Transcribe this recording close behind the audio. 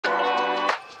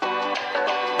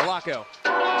Allocco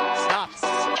stops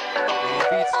and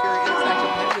beats Terry. It's that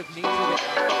competitive nature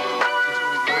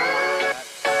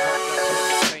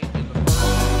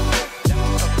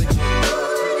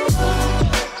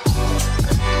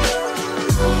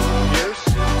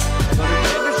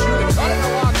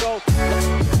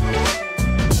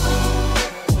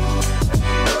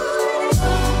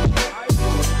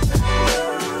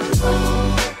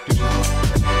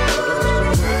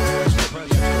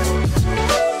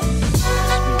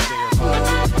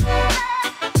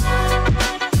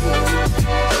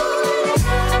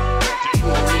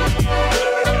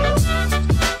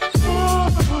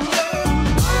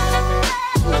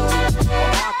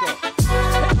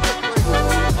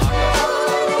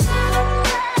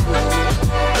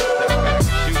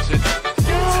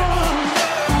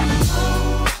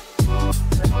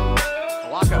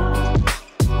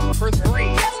for three.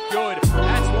 It's good.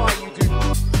 That's why you do.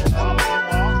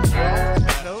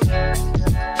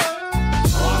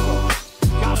 Allocco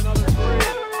got another three.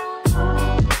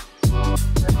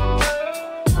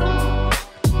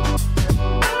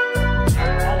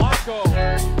 Allocco.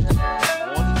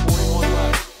 1:41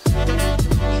 left.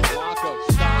 Allocco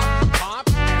stops,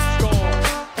 pops, and scores.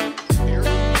 Here.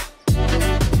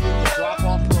 Drop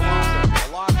off for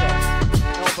Allocco. Allocco.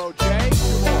 Elbow J.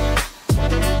 2 more.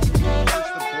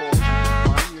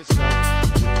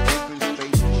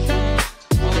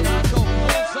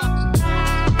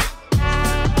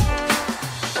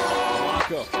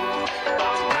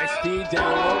 Nice speed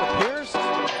down low to Pierce.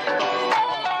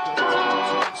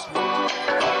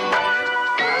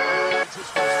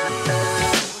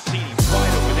 Team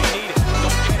right over, they need it.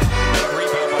 Don't get it. Big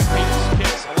rebound by Pierce.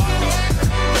 Kicks Allocco.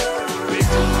 Big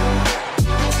time.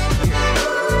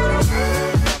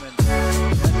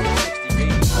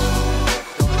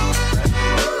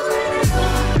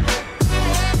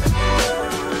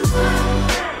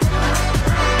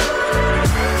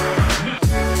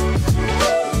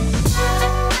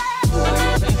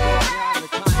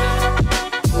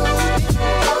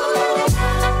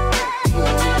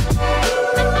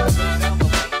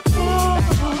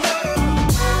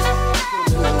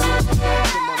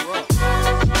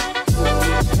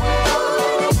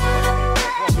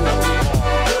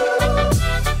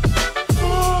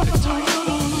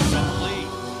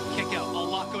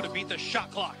 The shot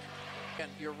clock. And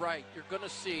you're right, you're going to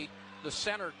see the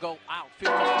center go out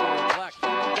 54 left. He's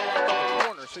going to go out to the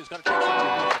corner, so he's going to take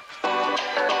somebody with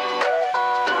him.